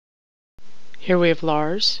Here we have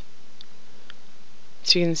Lars.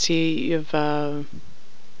 So you can see you have a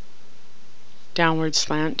downward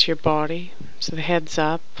slant to your body. So the head's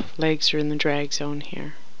up, legs are in the drag zone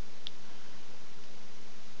here.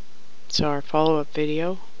 So our follow-up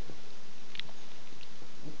video,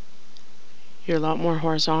 you're a lot more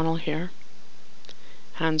horizontal here.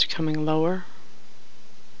 Hands are coming lower.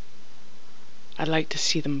 I'd like to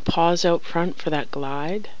see them pause out front for that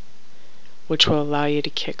glide, which will allow you to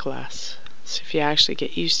kick less. So if you actually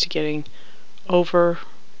get used to getting over,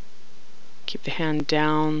 keep the hand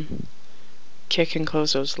down, kick and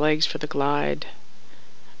close those legs for the glide,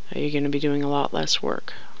 you're going to be doing a lot less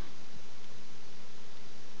work.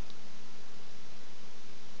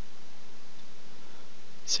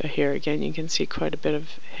 So here again you can see quite a bit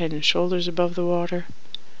of head and shoulders above the water,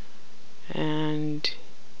 and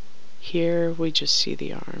here we just see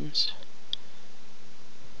the arms.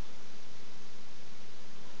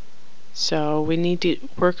 So we need to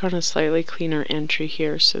work on a slightly cleaner entry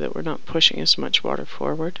here so that we're not pushing as much water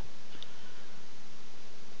forward.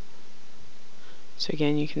 So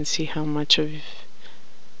again you can see how much of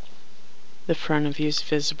the front of you is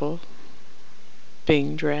visible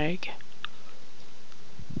being drag.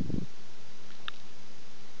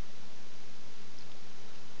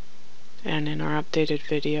 And in our updated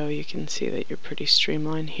video you can see that you're pretty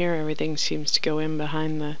streamlined here. Everything seems to go in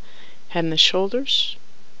behind the head and the shoulders.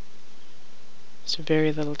 So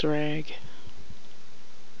very little drag.